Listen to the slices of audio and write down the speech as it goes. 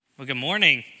Well, good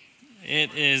morning.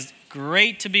 It is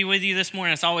great to be with you this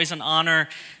morning. It's always an honor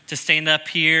to stand up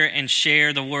here and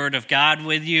share the Word of God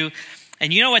with you.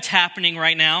 And you know what's happening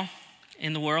right now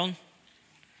in the world?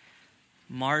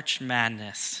 March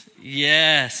Madness.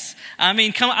 Yes.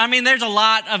 There's a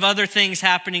lot of other things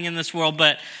happening in this world,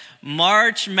 but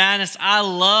March Madness, I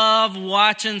love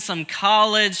watching some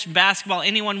college basketball.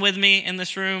 Anyone with me in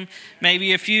this room?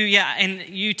 Maybe a few. Yeah, and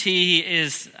UT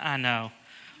is, I know,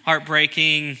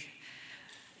 heartbreaking.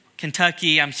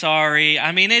 Kentucky, I'm sorry.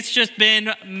 It's just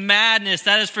been madness,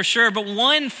 that is for sure. But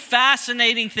one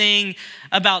fascinating thing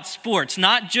about sports,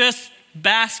 not just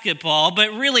basketball,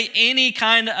 but really any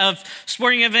kind of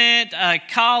sporting event,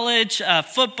 college,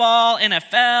 football,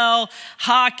 NFL,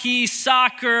 hockey,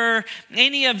 soccer,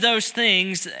 any of those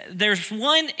things, there's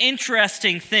one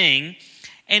interesting thing,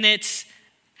 and it's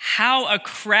how a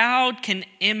crowd can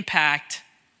impact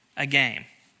a game.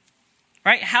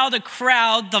 Right? How the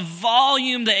crowd, the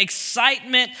volume, the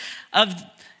excitement of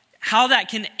how that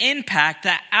can impact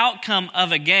the outcome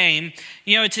of a game.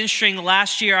 You know, it's interesting.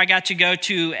 Last year, I got to go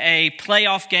to a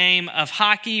playoff game of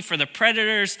hockey for the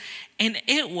Predators, and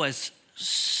it was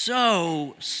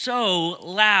so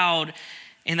loud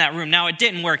in that room. Now, it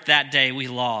didn't work that day. We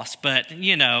lost, but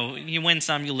you know, you win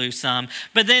some, you lose some.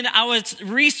 But then I was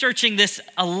researching this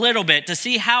a little bit to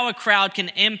see how a crowd can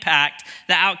impact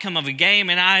the outcome of a game.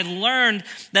 And I learned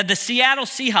that the Seattle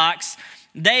Seahawks,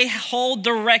 they hold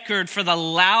the record for the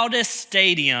loudest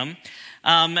stadium.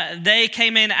 They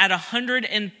came in at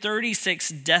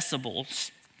 136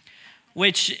 decibels,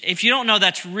 which if you don't know,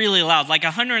 that's really loud. Like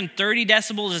 130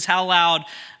 decibels is how loud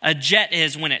a jet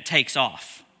is when it takes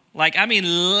off.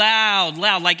 Loud,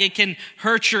 like it can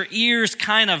hurt your ears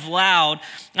kind of loud.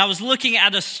 I was looking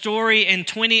at a story in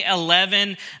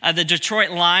 2011. The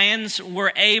Detroit Lions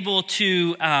were able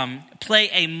to play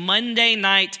a Monday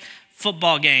night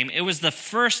football game. It was the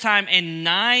first time in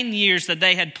 9 years that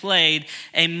they had played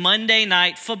a Monday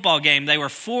night football game. They were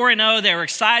 4-0. They were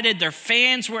excited. Their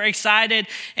fans were excited.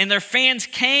 And their fans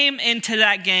came into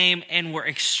that game and were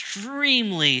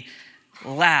extremely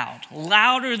loud,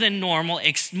 louder than normal,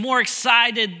 more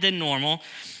excited than normal.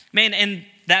 Man, and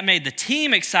that made the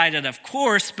team excited, of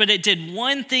course, but it did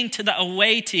one thing to the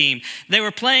away team. They were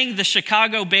playing the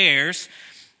Chicago Bears,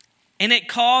 and it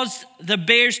caused the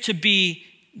Bears to be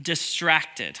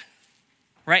distracted,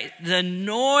 right? The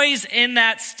noise in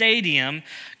that stadium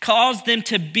caused them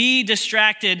to be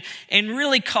distracted and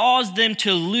really caused them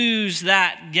to lose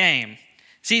that game.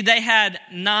 See, they had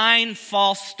 9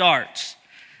 false starts.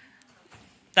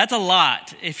 That's a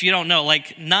lot if you don't know,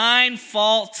 like 9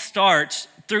 false starts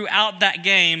throughout that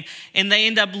game, and they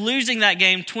end up losing that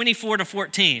game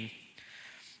 24-14.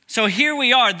 So here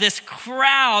we are, this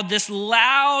crowd, this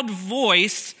loud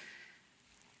voice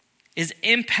is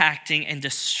impacting and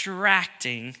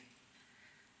distracting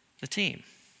the team.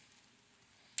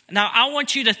 Now, I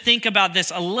want you to think about this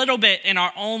a little bit in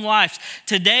our own lives.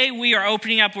 Today, we're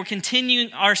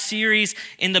continuing our series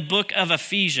in the book of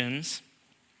Ephesians.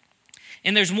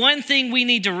 And there's one thing we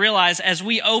need to realize as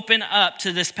we open up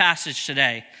to this passage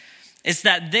today, is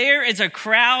that there is a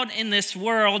crowd in this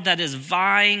world that is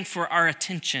vying for our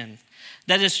attention,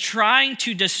 that is trying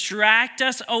to distract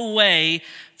us away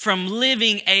from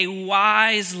living a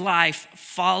wise life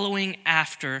following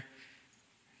after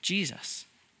Jesus.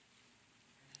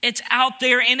 It's out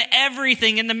there in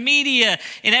everything, in the media,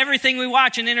 in everything we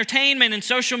watch, in entertainment, and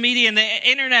social media, and the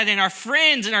internet, and our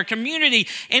friends, and our community.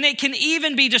 And it can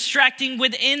even be distracting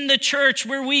within the church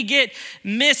where we get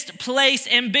misplaced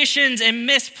ambitions and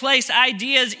misplaced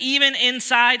ideas even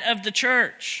inside of the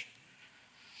church.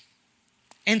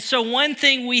 And so one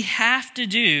thing we have to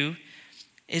do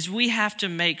is we have to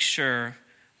make sure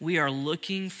we are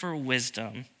looking for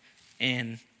wisdom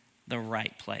in the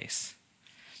right place.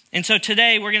 And so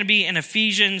today we're going to be in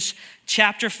Ephesians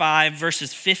chapter 5,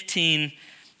 verses 15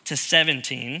 to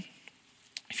 17.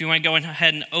 If you want to go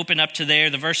ahead and open up to there,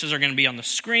 the verses are going to be on the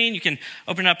screen. You can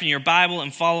open up in your Bible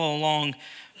and follow along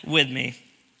with me.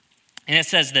 And it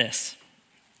says this: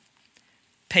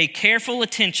 "Pay careful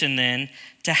attention then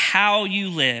to how you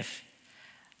live,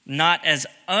 not as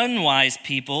unwise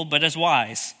people, but as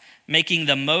wise, making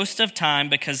the most of time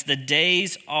because the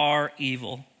days are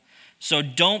evil. So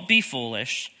don't be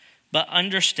foolish, but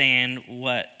understand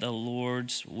what the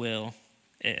Lord's will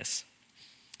is."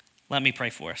 Let me pray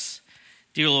for us.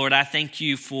 Dear Lord, I thank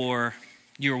you for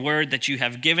your word that you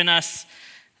have given us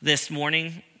this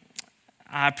morning.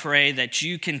 I pray that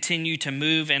you continue to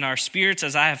move in our spirits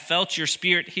as I have felt your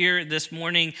spirit here this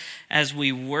morning as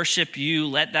we worship you.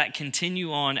 Let that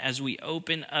continue on as we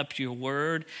open up your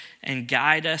word and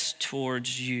guide us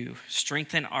towards you.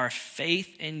 Strengthen our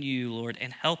faith in you, Lord,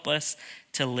 and help us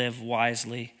to live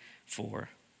wisely for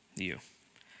you.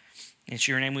 It's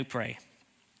your name we pray.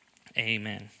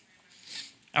 Amen.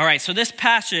 All right, so this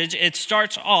passage, it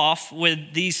starts off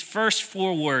with these first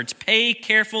 4 words. Pay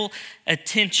careful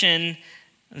attention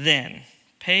then.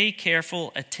 Pay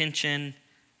careful attention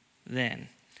then.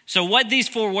 So what these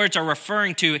 4 words are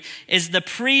referring to is the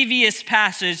previous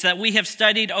passage that we have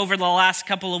studied over the last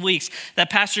couple of weeks that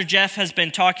Pastor Jeff has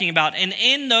been talking about. And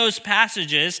in those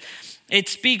passages, it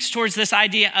speaks towards this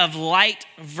idea of light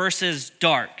versus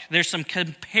dark. There's some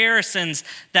comparisons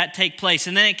that take place.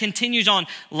 And then it continues on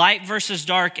light versus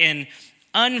dark and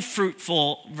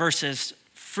unfruitful versus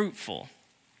fruitful.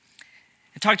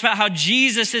 It talks about how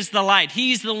Jesus is the light.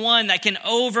 He's the one that can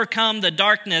overcome the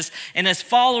darkness. And as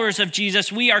followers of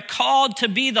Jesus, we are called to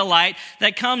be the light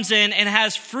that comes in and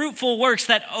has fruitful works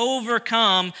that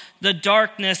overcome the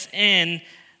darkness in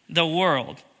the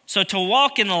world. So to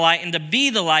walk in the light and to be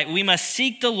the light, we must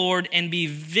seek the Lord and be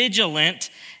vigilant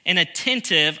and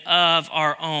attentive of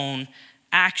our own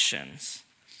actions.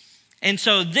 And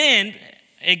so then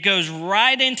it goes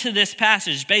right into this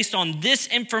passage based on this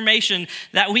information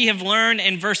that we have learned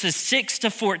in verses 6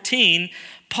 to 14.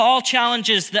 Paul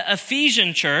challenges the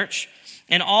Ephesian church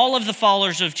and all of the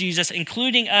followers of Jesus,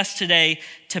 including us today,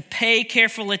 to pay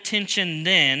careful attention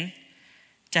then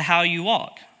to how you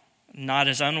walk, not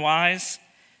as unwise,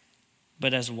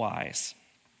 but as wise.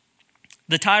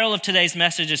 The title of today's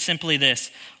message is simply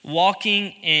this: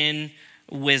 Walking in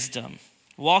Wisdom.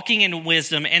 Walking in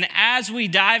wisdom. And as we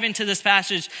dive into this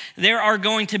passage, there are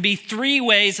going to be 3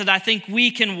 ways that I think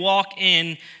we can walk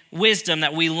in wisdom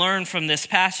that we learn from this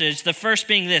passage. The first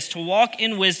being this: to walk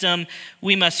in wisdom,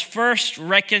 we must first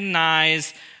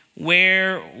recognize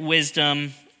where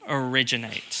wisdom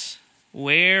originates.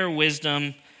 Where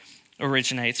wisdom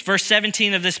originates. Verse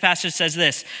 17 of this passage says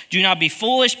this: do not be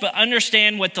foolish, but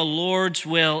understand what the Lord's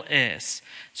will is.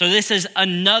 So this is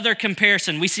another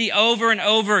comparison. We see over and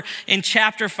over in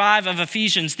chapter 5 of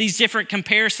Ephesians, these different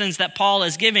comparisons that Paul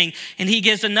is giving. And he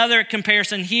gives another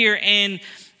comparison here in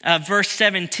verse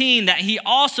 17 that he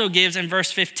also gives in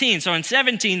verse 15. So in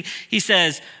 17, he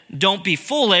says, don't be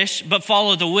foolish, but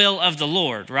follow the will of the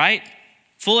Lord, right?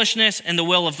 Foolishness and the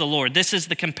will of the Lord. This is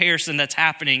the comparison that's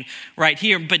happening right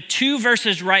here. But 2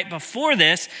 verses right before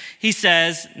this, he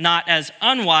says, not as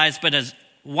unwise, but as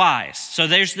wise. So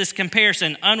there's this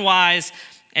comparison, unwise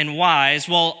and wise.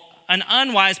 Well, an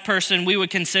unwise person we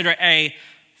would consider a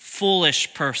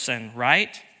foolish person,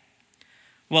 right?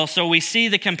 Well, so we see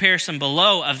the comparison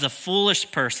below of the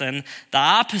foolish person. The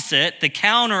opposite, the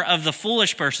counter of the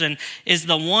foolish person, is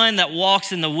the one that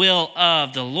walks in the will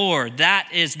of the Lord. That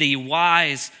is the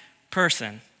wise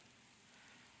person.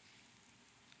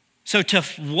 So to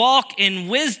walk in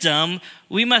wisdom,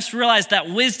 we must realize that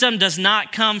wisdom does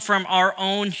not come from our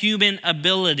own human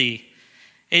ability.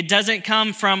 It doesn't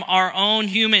come from our own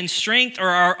human strength or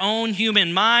our own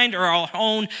human mind or our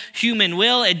own human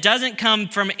will. It doesn't come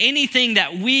from anything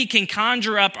that we can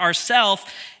conjure up ourselves.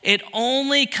 It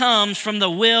only comes from the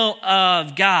will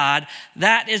of God.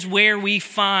 That is where we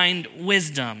find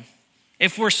wisdom.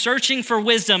 If we're searching for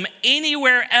wisdom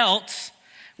anywhere else,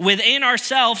 within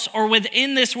ourselves or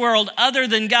within this world other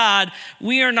than God,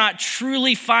 we are not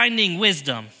truly finding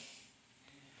wisdom.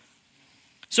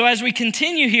 So as we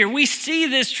continue here, we see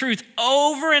this truth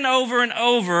over and over and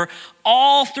over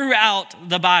all throughout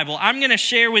the Bible. I'm going to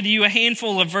share with you a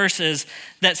handful of verses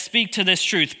that speak to this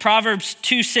truth. Proverbs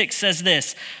 2:6 says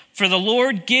this: for the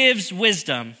Lord gives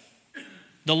wisdom.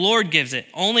 The Lord gives it.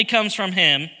 Only comes from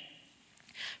him.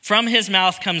 From his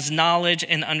mouth comes knowledge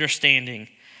and understanding.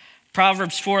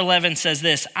 Proverbs 4:11 says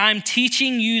this: I'm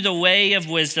teaching you the way of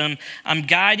wisdom. I'm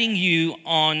guiding you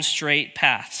on straight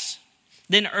paths.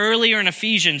 Then earlier in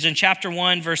Ephesians, in chapter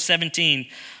 1, verse 17,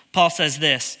 Paul says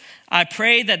this: I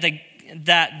pray that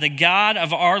the God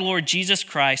of our Lord Jesus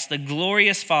Christ, the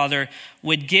glorious Father,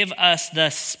 would give us the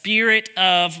spirit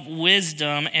of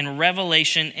wisdom and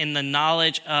revelation in the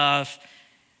knowledge of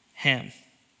him.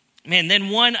 Man, then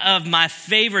one of my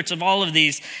favorites of all of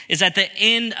these is at the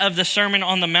end of the Sermon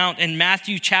on the Mount in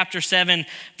Matthew chapter 7,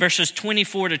 verses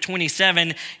 24 to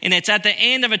 27. And it's at the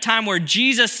end of a time where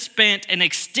Jesus spent an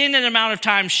extended amount of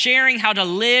time sharing how to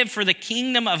live for the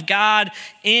kingdom of God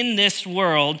in this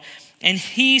world. And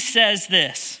he says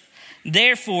this: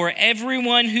 therefore,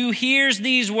 everyone who hears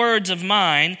these words of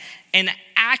mine and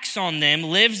acts on them,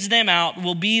 lives them out,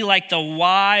 will be like the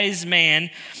wise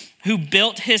man who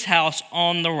built his house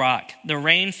on the rock. The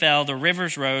rain fell, the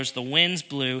rivers rose, the winds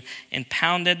blew and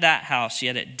pounded that house,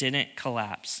 yet it didn't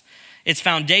collapse. Its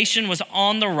foundation was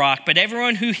on the rock, but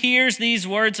everyone who hears these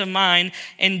words of mine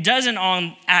and doesn't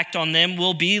act on them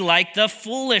will be like the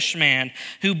foolish man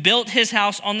who built his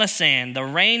house on the sand. The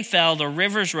rain fell, the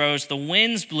rivers rose, the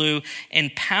winds blew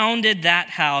and pounded that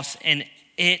house, and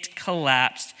it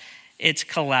collapsed. Its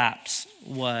collapse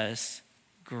was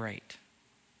great.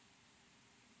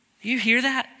 You hear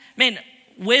that? Man,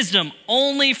 wisdom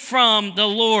only from the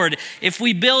Lord. If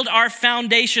we build our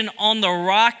foundation on the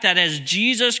rock that is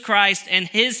Jesus Christ and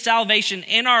his salvation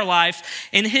in our lives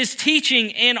and his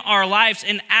teaching in our lives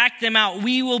and act them out,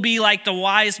 we will be like the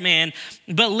wise man.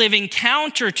 But living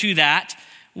counter to that,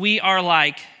 we are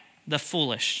like the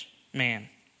foolish man.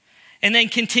 And then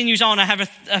continues on. I have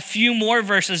a few more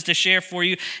verses to share for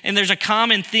you. And there's a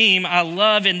common theme I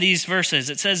love in these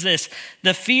verses. It says this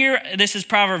is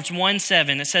Proverbs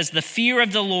 1:7. It says, the fear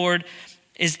of the Lord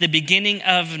is the beginning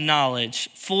of knowledge.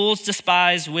 Fools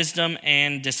despise wisdom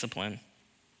and discipline.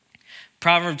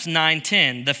 Proverbs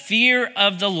 9:10. The fear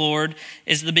of the Lord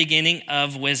is the beginning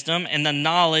of wisdom, and the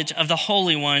knowledge of the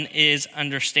Holy One is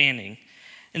understanding.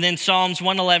 And then Psalms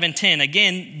 111:10,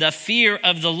 again, the fear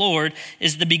of the Lord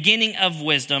is the beginning of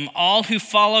wisdom. All who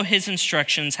follow his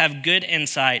instructions have good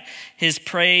insight. His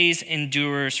praise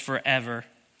endures forever.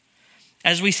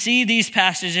 As we see these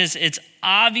passages, it's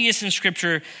obvious in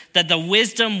Scripture that the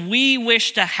wisdom we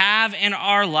wish to have in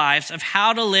our lives of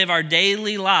how to live our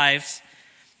daily lives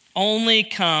only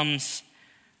comes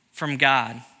from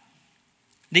God.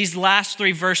 These last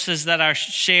three verses that are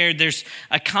shared, there's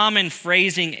a common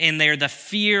phrasing in there, the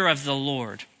fear of the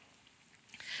Lord.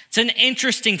 It's an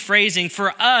interesting phrasing.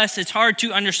 For us, it's hard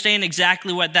to understand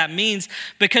exactly what that means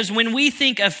because when we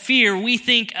think of fear, we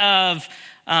think of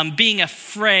being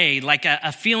afraid, like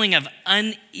a feeling of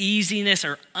uneasiness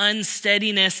or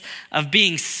unsteadiness, of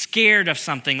being scared of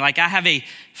something. Like I have a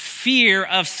fear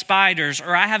of spiders,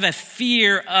 or I have a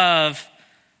fear of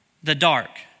the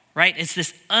dark. Right? It's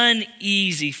this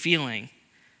uneasy feeling.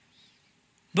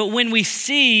 But when we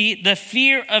see the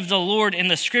fear of the Lord in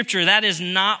the Scripture, that is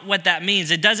not what that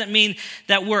means. It doesn't mean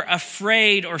that we're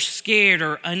afraid or scared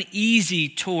or uneasy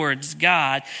towards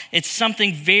God. It's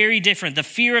something very different. The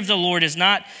fear of the Lord is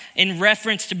not in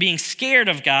reference to being scared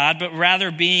of God, but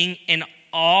rather being in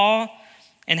awe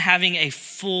and having a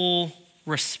full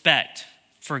respect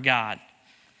for God.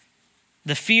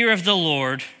 The fear of the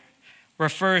Lord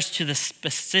refers to the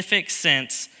specific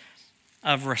sense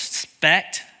of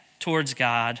respect towards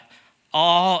God,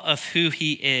 awe of who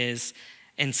he is,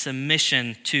 and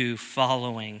submission to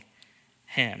following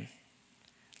him.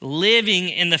 Living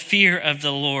in the fear of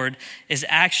the Lord is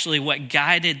actually what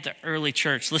guided the early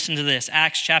church. Listen to this,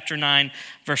 Acts chapter 9,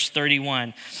 verse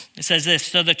 31. It says this,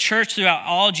 so the church throughout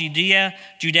all Judea,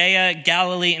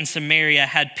 Galilee, and Samaria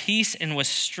had peace and was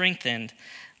strengthened,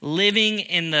 living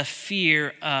in the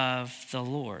fear of the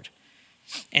Lord.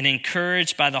 And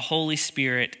encouraged by the Holy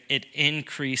Spirit, it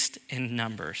increased in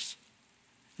numbers.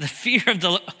 The fear of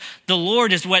the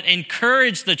Lord is what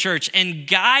encouraged the church and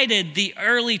guided the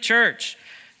early church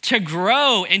to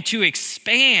grow and to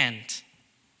expand.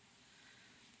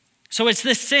 So it's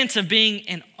this sense of being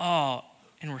in awe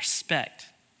and respect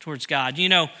towards God. You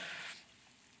know,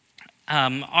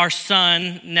 our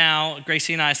son now,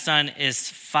 Gracie and I's son, is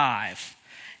 5.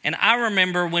 And I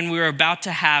remember when we were about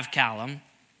to have Callum,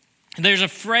 there's a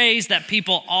phrase that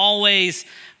people always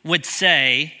would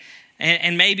say,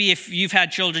 and maybe if you've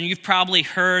had children, you've probably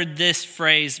heard this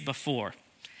phrase before.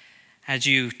 As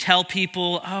you tell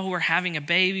people, oh, we're having a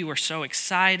baby, we're so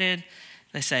excited,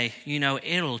 they say, you know,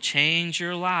 it'll change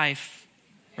your life,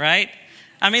 right?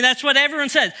 I mean, that's what everyone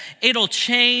says. It'll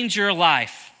change your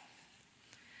life.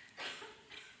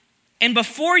 And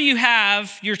before you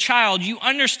have your child, you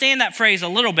understand that phrase a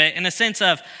little bit in a sense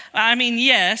of, I mean,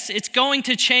 yes, it's going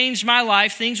to change my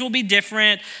life. Things will be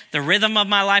different. The rhythm of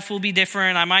my life will be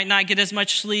different. I might not get as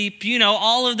much sleep. You know,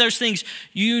 all of those things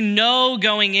you know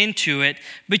going into it,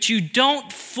 but you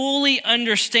don't fully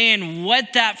understand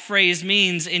what that phrase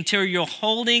means until you're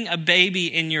holding a baby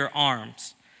in your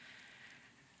arms,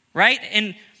 right?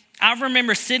 And I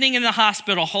remember sitting in the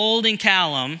hospital holding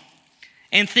Callum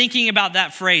and thinking about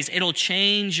that phrase, it'll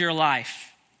change your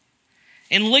life.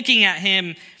 And looking at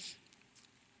him,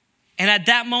 and at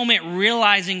that moment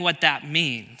realizing what that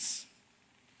means.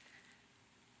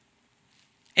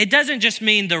 It doesn't just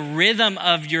mean the rhythm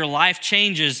of your life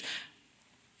changes,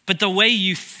 but the way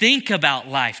you think about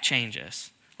life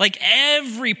changes. Like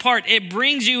every part, it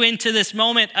brings you into this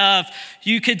moment of,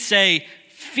 you could say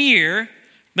fear,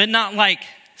 but not like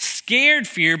scared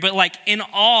fear, but like in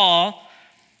awe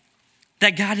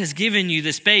that God has given you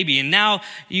this baby. And now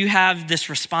you have this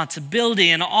responsibility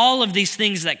and all of these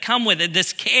things that come with it,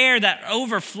 this care that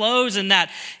overflows, and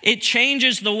that it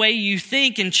changes the way you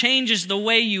think and changes the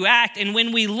way you act. And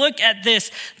when we look at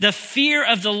this, the fear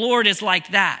of the Lord is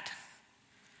like that.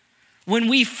 When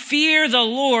we fear the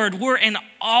Lord, we're in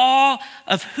awe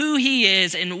of who he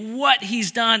is and what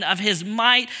he's done, of his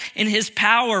might and his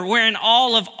power. We're in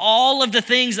awe of all of the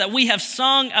things that we have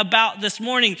sung about this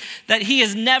morning, that he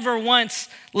has never once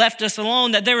left us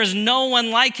alone, that there is no one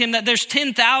like him, that there's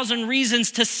 10,000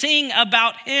 reasons to sing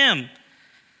about him.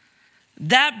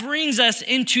 That brings us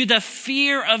into the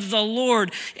fear of the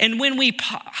Lord. And when we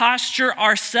posture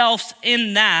ourselves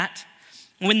in that,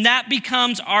 when that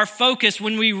becomes our focus,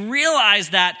 when we realize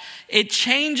that, it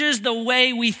changes the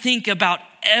way we think about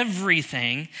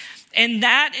everything. And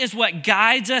that is what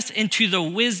guides us into the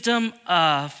wisdom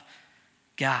of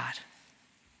God.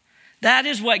 That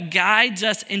is what guides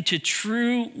us into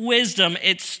true wisdom.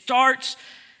 It starts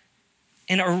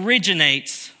and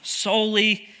originates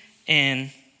solely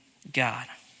in God.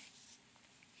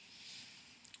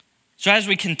 So as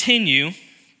we continue,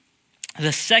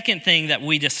 the second thing that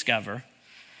we discover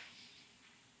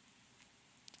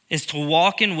is to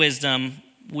walk in wisdom,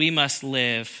 we must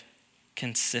live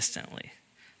consistently.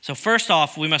 So first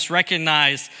off, we must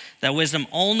recognize that wisdom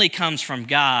only comes from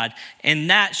God, and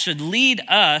that should lead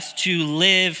us to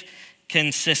live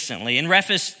consistently. In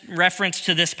reference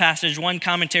to this passage, one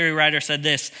commentary writer said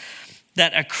this,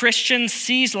 that a Christian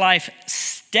sees life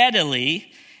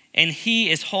steadily, and he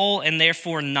is whole and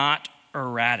therefore not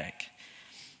erratic.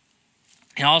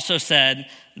 He also said,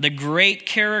 the great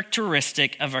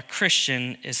characteristic of a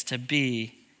Christian is to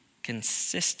be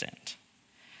consistent.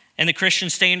 In the Christian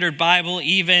Standard Bible,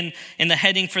 even in the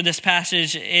heading for this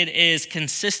passage, it is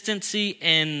consistency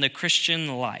in the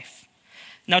Christian life.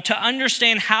 Now, to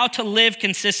understand how to live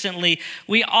consistently,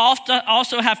 we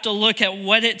also have to look at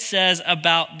what it says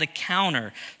about the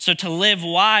counter. So to live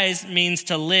wise means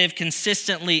to live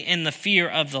consistently in the fear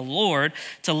of the Lord.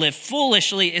 To live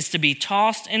foolishly is to be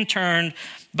tossed and turned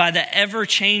by the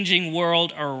ever-changing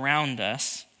world around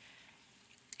us.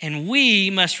 And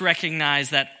we must recognize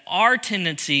that our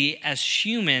tendency as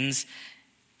humans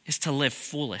is to live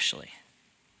foolishly.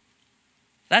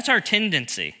 That's our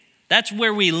tendency. That's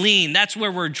where we lean. That's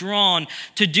where we're drawn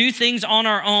to do things on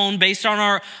our own, based on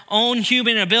our own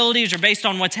human abilities or based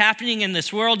on what's happening in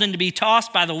this world, and to be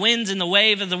tossed by the winds and the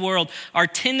wave of the world. Our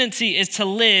tendency is to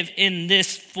live in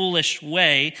this foolish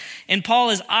way. And Paul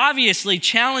is obviously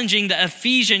challenging the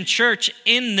Ephesian church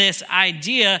in this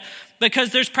idea,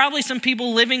 because there's probably some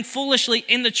people living foolishly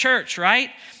in the church, right?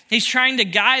 He's trying to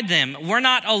guide them. We're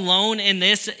not alone in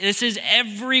this. This is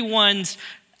everyone's.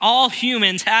 All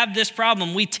humans have this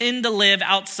problem. We tend to live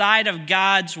outside of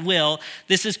God's will.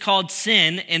 This is called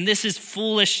sin, and this is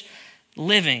foolish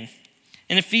living.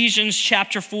 In Ephesians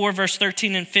chapter 4, verse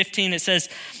 13 and 15, it says,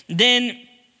 then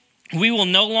we will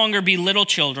no longer be little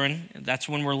children, that's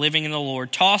when we're living in the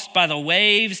Lord, tossed by the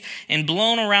waves and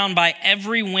blown around by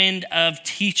every wind of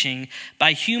teaching,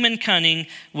 by human cunning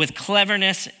with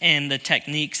cleverness and the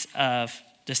techniques of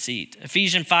deceit.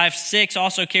 Ephesians 5:6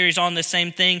 also carries on the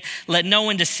same thing. Let no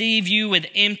one deceive you with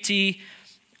empty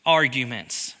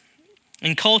arguments.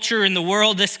 In culture, in the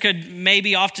world, this could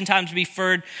maybe oftentimes be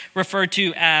referred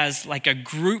to as like a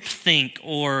group think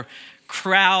or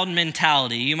crowd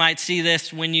mentality. You might see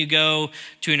this when you go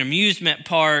to an amusement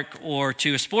park or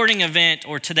to a sporting event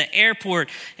or to the airport,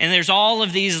 and there's all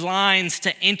of these lines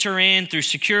to enter in through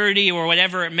security or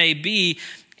whatever it may be.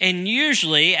 And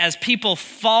usually, as people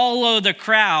follow the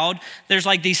crowd, there's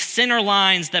like these center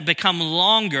lines that become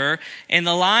longer, and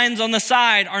the lines on the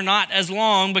side are not as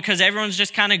long because everyone's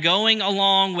just kind of going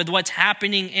along with what's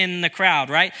happening in the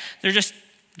crowd, right? They're just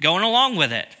going along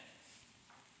with it.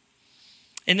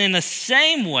 And in the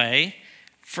same way,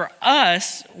 for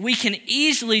us, we can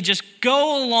easily just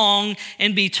go along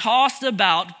and be tossed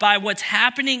about by what's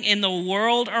happening in the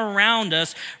world around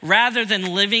us rather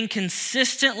than living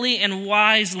consistently and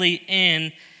wisely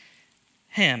in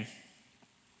Him.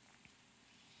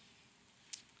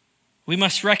 We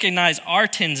must recognize our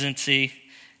tendency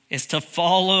is to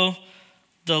follow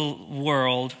the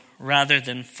world rather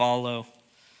than follow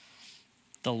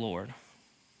the Lord.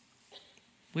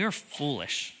 We are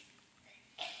foolish.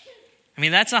 I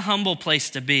mean, that's a humble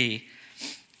place to be.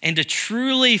 And to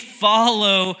truly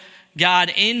follow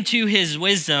God into His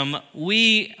wisdom,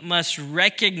 we must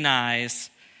recognize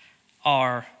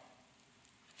our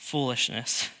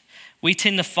foolishness. We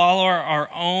tend to follow our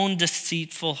own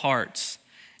deceitful hearts.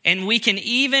 And we can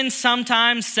even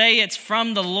sometimes say it's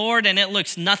from the Lord and it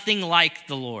looks nothing like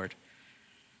the Lord.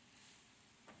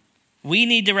 We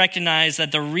need to recognize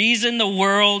that the reason the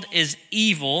world is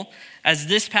evil, as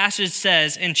this passage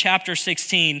says in chapter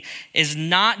 16, is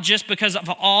not just because of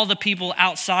all the people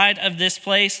outside of this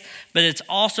place, but it's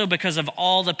also because of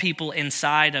all the people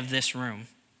inside of this room.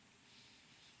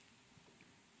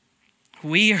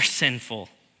 We are sinful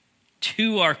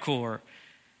to our core.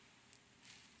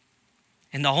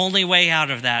 And the only way out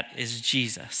of that is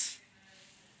Jesus.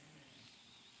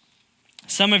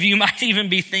 Some of you might even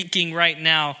be thinking right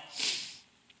now,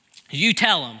 you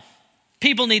tell them.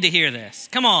 People need to hear this.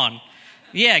 Come on.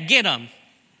 Yeah, get them.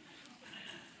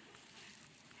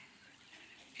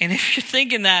 And if you're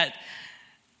thinking that,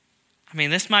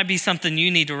 this might be something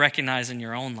you need to recognize in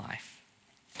your own life.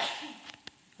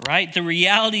 Right? The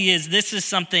reality is this is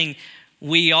something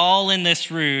we all in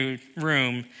this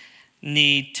room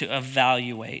need to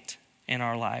evaluate in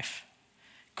our life.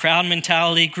 Crowd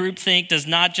mentality, groupthink does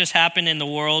not just happen in the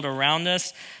world around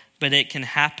us, but it can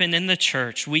happen in the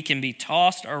church. We can be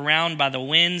tossed around by the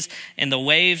winds and the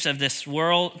waves of this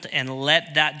world and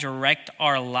let that direct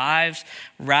our lives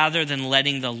rather than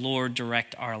letting the Lord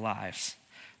direct our lives.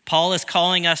 Paul is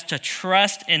calling us to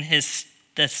trust in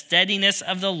the steadiness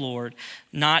of the Lord,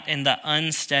 not in the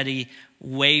unsteady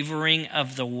wavering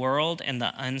of the world and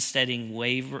the unsteady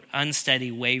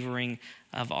wavering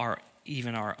of our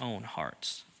own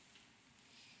hearts.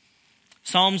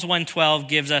 Psalms 112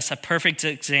 gives us a perfect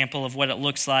example of what it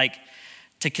looks like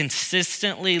to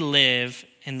consistently live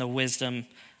in the wisdom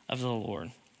of the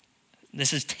Lord.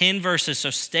 This is 10 verses, so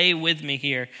stay with me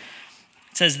here.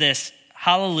 It says this,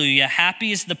 hallelujah,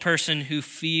 happy is the person who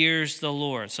fears the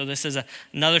Lord. So this is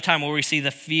another time where we see the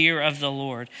fear of the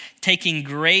Lord, taking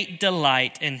great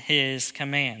delight in his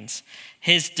commands.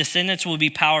 His descendants will be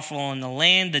powerful in the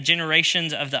land. The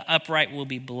generations of the upright will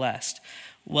be blessed.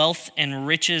 Wealth and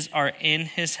riches are in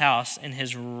his house, and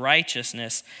his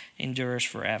righteousness endures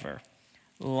forever.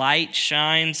 Light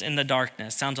shines in the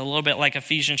darkness. Sounds a little bit like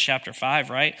Ephesians chapter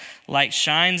 5, right? Light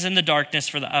shines in the darkness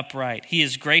for the upright. He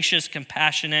is gracious,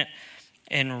 compassionate,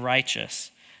 and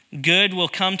righteous. Good will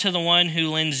come to the one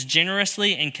who lends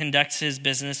generously and conducts his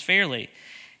business fairly.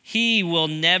 He will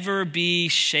never be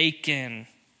shaken.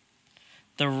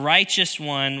 The righteous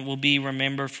one will be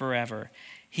remembered forever.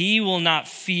 He will not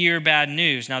fear bad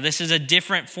news. Now, this is a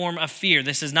different form of fear.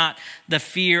 This is not the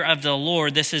fear of the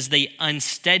Lord. This is the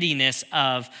unsteadiness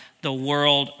of the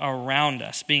world around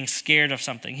us, being scared of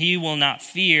something. He will not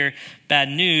fear bad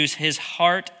news. His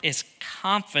heart is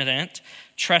confident,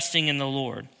 trusting in the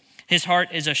Lord. His heart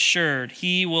is assured.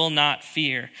 He will not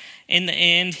fear. In the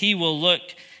end, he will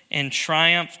look and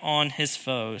triumph on his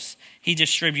foes. He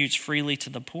distributes freely to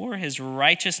the poor. His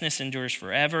righteousness endures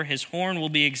forever. His horn will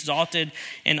be exalted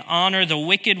in honor. The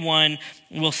wicked one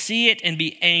will see it and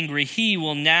be angry. He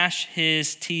will gnash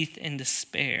his teeth in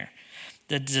despair.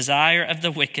 The desire of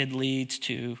the wicked leads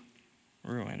to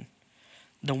ruin.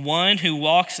 The one who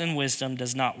walks in wisdom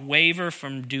does not waver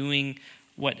from doing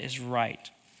what is right.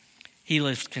 He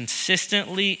lives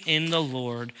consistently in the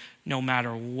Lord no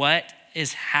matter what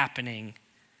is happening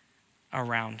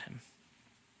around him.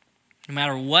 No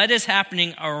matter what is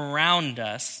happening around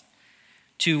us,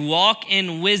 to walk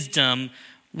in wisdom,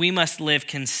 we must live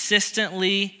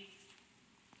consistently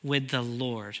with the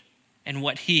Lord and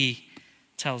what he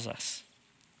tells us.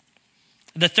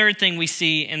 The third thing we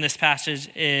see in this passage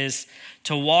is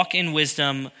to walk in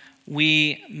wisdom,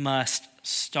 we must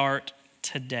start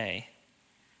today.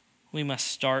 We must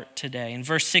start today. In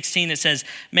verse 16, it says,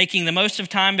 making the most of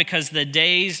time because the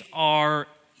days are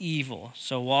evil.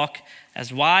 So walk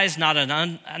as wise, not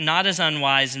as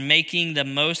unwise, making the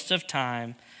most of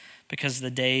time because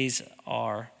the days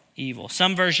are evil.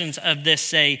 Some versions of this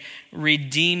say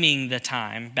redeeming the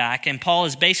time back. And Paul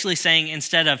is basically saying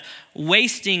instead of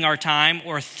wasting our time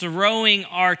or throwing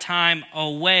our time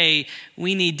away,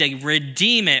 we need to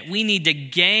redeem it. We need to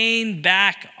gain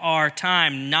back our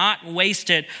time, not waste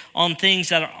it on things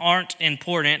that aren't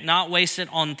important, not waste it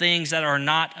on things that are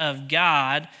not of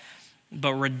God,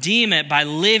 but redeem it by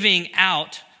living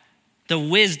out the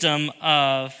wisdom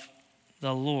of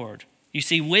the Lord. You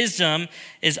see, wisdom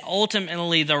is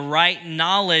ultimately the right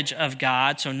knowledge of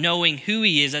God, so knowing who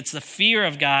he is, that's the fear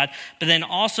of God, but then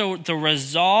also the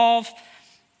resolve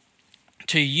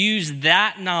to use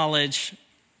that knowledge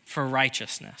for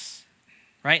righteousness,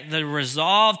 right? The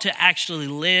resolve to actually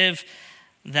live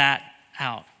that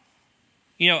out.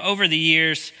 You know, over the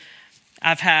years,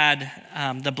 I've had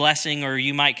the blessing, or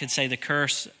you might could say the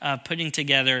curse, of putting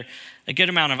together a good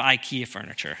amount of IKEA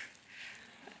furniture.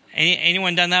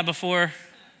 Anyone done that before?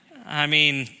 I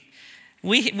mean,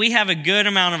 we have a good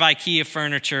amount of IKEA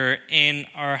furniture in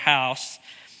our house.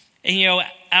 And, you know,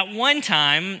 at one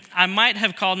time, I might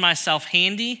have called myself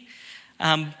handy,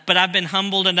 but I've been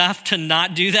humbled enough to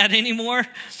not do that anymore,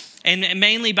 and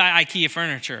mainly by IKEA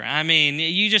furniture. I mean,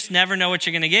 you just never know what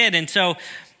you're going to get. And so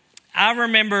I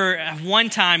remember one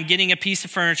time getting a piece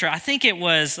of furniture. I think it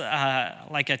was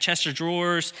like a chest of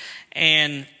drawers,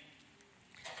 and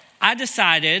I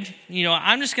decided,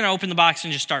 I'm just going to open the box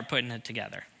and just start putting it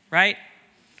together, right?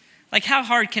 Like, how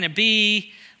hard can it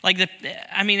be?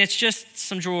 It's just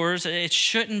some drawers. It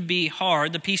shouldn't be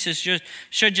hard. The pieces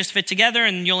should just fit together,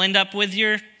 and you'll end up with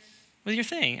your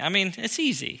thing. I mean, it's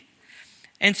easy.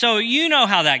 And so you know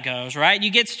how that goes, right? You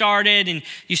get started, and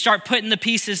you start putting the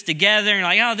pieces together, and you're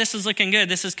like, oh, this is looking good.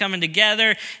 This is coming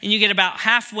together. And you get about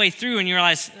halfway through, and you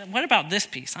realize, what about this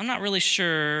piece? I'm not really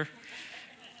sure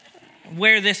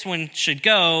where this one should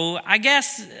go. I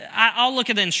guess I'll look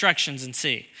at the instructions and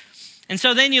see. And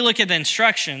so then you look at the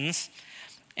instructions,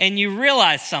 and you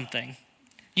realize something.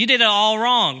 You did it all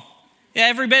wrong,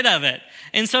 every bit of it.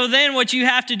 And so then what you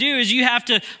have to do is you have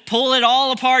to pull it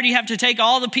all apart. You have to take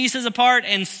all the pieces apart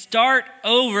and start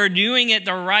over doing it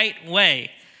the right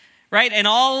way, right? And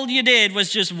all you did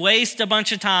was just waste a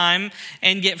bunch of time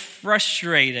and get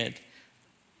frustrated.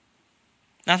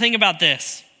 Now think about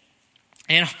this.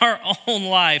 In our own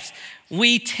lives,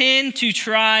 we tend to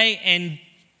try and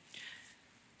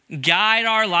guide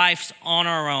our lives on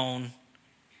our own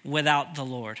without the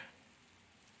Lord.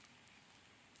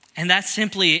 And that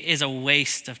simply is a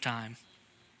waste of time.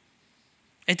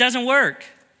 It doesn't work.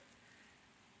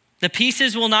 The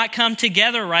pieces will not come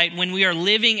together right when we are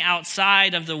living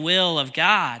outside of the will of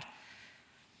God.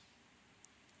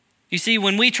 You see,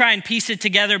 when we try and piece it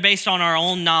together based on our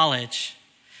own knowledge,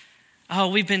 oh,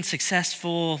 we've been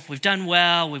successful, we've done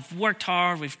well, we've worked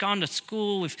hard, we've gone to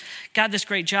school, we've got this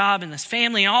great job and this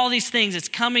family and all these things, it's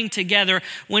coming together.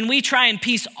 When we try and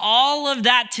piece all of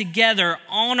that together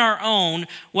on our own,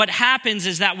 what happens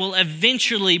is that will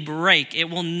eventually break. It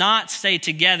will not stay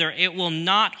together. It will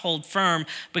not hold firm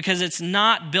because it's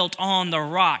not built on the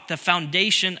rock, the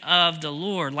foundation of the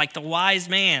Lord, like the wise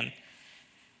man.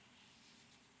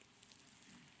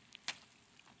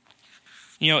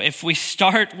 If we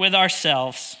start with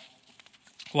ourselves,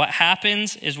 what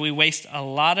happens is we waste a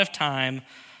lot of time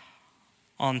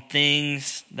on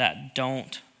things that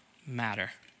don't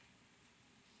matter.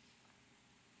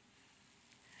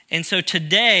 And so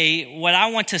today, what I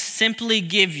want to simply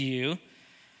give you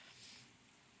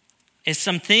is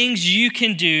some things you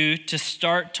can do to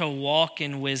start to walk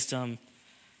in wisdom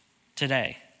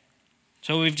today.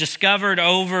 So we've discovered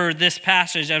over this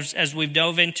passage, as we've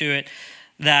dove into it,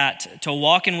 that to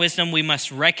walk in wisdom, we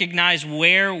must recognize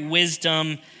where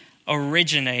wisdom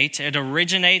originates. It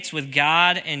originates with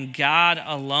God and God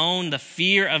alone. The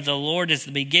fear of the Lord is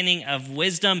the beginning of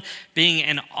wisdom, being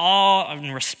in awe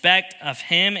and respect of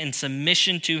Him and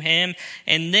submission to Him.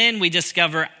 And then we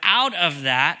discover out of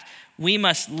that, we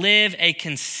must live a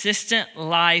consistent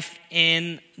life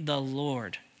in the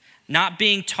Lord. Not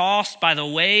being tossed by the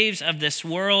waves of this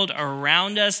world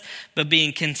around us, but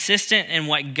being consistent in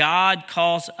what God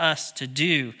calls us to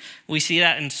do. We see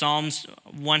that in Psalms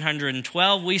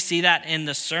 112. We see that in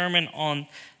the Sermon on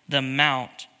the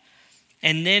Mount.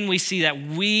 And then we see that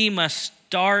we must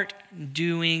start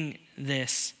doing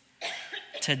this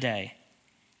today.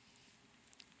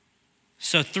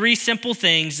 So 3 simple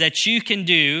things that you can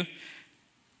do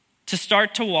to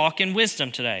start to walk in wisdom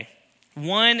today.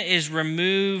 1 is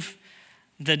remove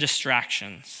the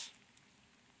distractions.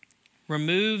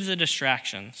 Remove the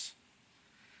distractions.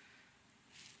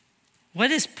 What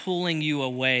is pulling you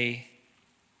away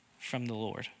from the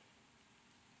Lord?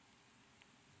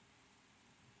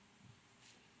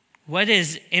 What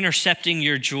is intercepting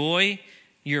your joy,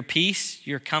 your peace,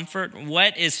 your comfort?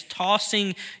 What is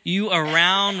tossing you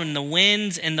around in the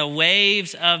winds and the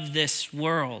waves of this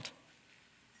world?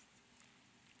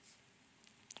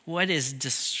 What is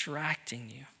distracting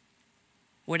you?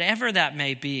 Whatever that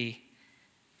may be,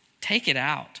 take it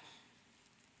out.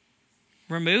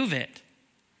 Remove it.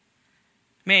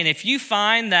 Man, if you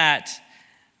find that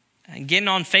getting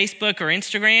on Facebook or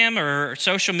Instagram or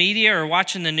social media or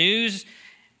watching the news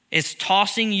is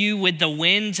tossing you with the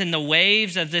winds and the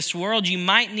waves of this world, you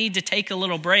might need to take a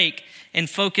little break and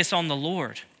focus on the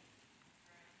Lord.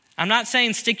 I'm not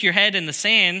saying stick your head in the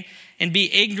sand and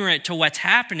be ignorant to what's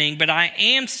happening, but I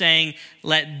am saying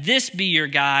let this be your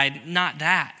guide, not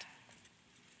that.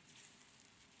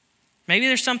 Maybe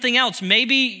there's something else.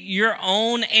 Maybe your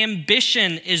own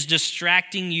ambition is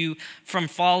distracting you from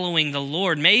following the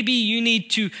Lord. Maybe you need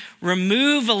to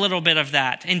remove a little bit of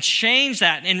that and change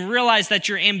that and realize that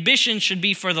your ambition should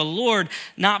be for the Lord,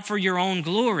 not for your own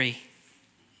glory.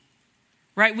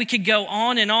 right? We could go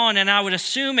on, and I would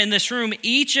assume in this room,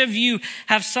 each of you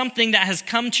have something that has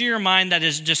come to your mind that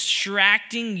is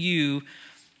distracting you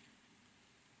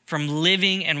from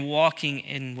living and walking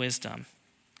in wisdom.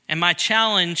 And my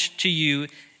challenge to you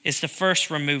is to first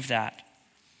remove that.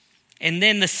 And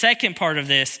then the second part of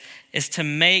this is to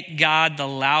make God the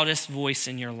loudest voice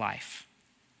in your life.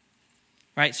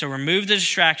 Right? So remove the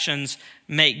distractions,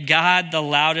 make God the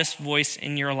loudest voice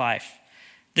in your life.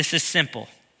 This is simple.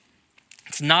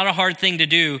 It's not a hard thing to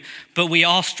do, but we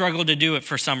all struggle to do it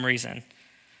for some reason.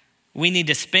 We need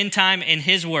to spend time in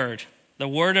his word, the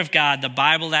word of God, the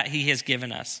Bible that he has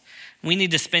given us. We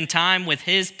need to spend time with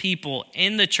his people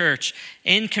in the church,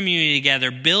 in community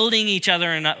together,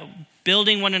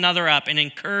 building one another up and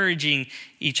encouraging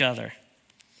each other.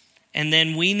 And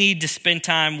then we need to spend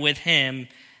time with him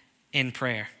in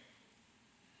prayer.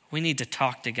 We need to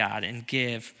talk to God and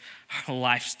give our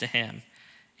lives to him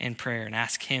in prayer and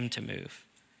ask him to move.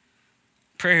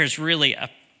 Prayer is really a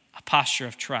posture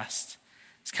of trust.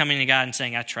 It's coming to God and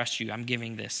saying, I trust you. I'm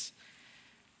giving this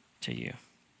to you.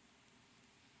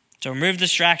 So remove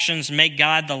distractions, make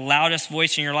God the loudest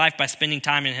voice in your life by spending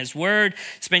time in his word,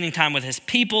 spending time with his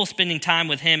people, spending time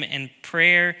with him in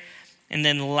prayer. And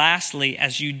then lastly,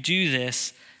 as you do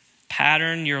this,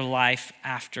 pattern your life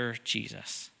after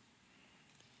Jesus.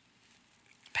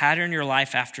 Pattern your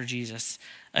life after Jesus.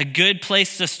 A good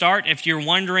place to start, if you're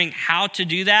wondering how to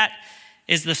do that,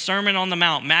 is the Sermon on the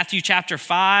Mount, Matthew chapter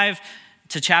 5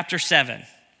 to chapter 7.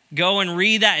 Go and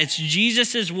read that. It's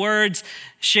Jesus' words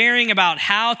sharing about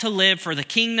how to live for the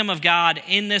kingdom of God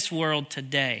in this world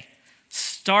today.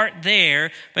 Start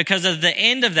there, because at the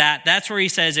end of that, that's where he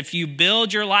says, if you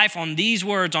build your life on these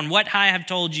words, on what I have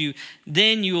told you,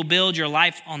 then you will build your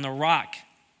life on the rock.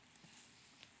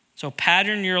 So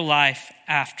pattern your life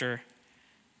after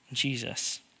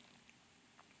Jesus.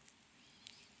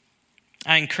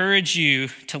 I encourage you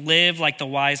to live like the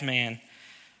wise man,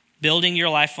 building your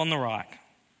life on the rock.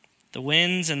 The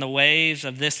winds and the waves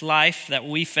of this life that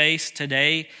we face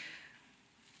today,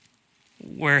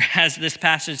 where, as this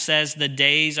passage says, the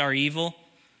days are evil.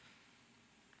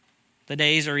 The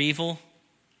days are evil.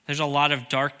 There's a lot of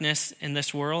darkness in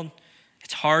this world.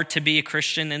 It's hard to be a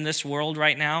Christian in this world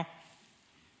right now.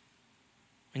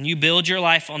 When you build your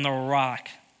life on the rock,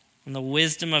 on the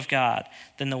wisdom of God,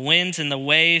 then the winds and the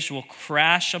waves will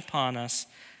crash upon us,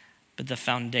 but the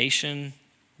foundation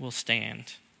will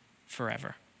stand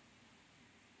forever.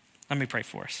 Let me pray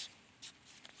for us.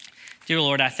 Dear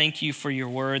Lord, I thank you for your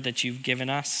word that you've given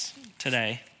us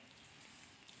today.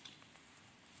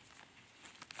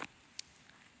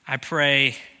 I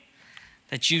pray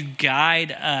that you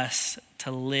guide us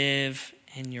to live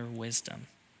in your wisdom.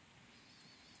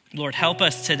 Lord, help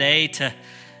us today to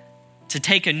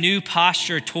take a new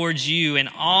posture towards you in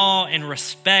awe and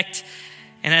respect,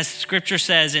 and as scripture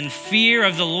says, in fear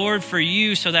of the Lord for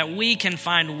you, so that we can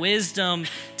find wisdom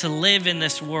to live in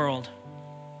this world.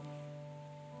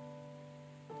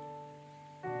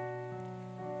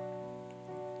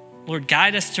 Lord,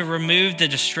 guide us to remove the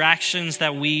distractions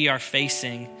that we are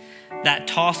facing, that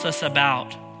toss us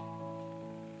about.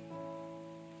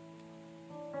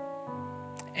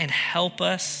 And help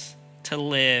us to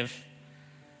live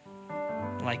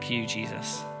like you,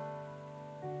 Jesus.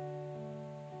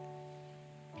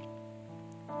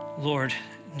 Lord,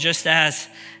 just as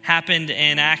happened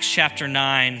in Acts chapter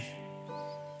 9,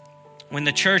 when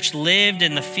the church lived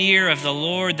in the fear of the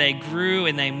Lord, they grew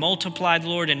and they multiplied,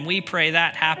 Lord, and we pray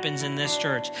that happens in this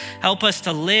church. Help us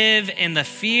to live in the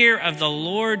fear of the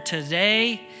Lord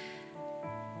today.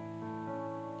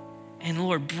 And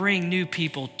Lord, bring new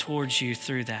people towards you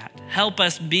through that. Help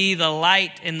us be the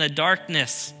light in the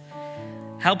darkness.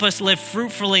 Help us live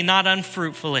fruitfully, not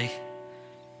unfruitfully.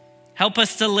 Help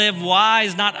us to live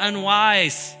wise, not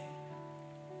unwise.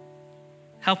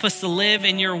 Help us to live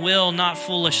in your will, not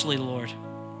foolishly, Lord.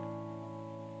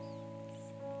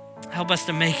 Help us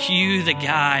to make you the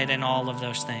guide in all of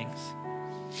those things.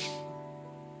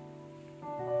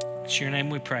 It's your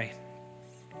name we pray.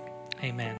 Amen.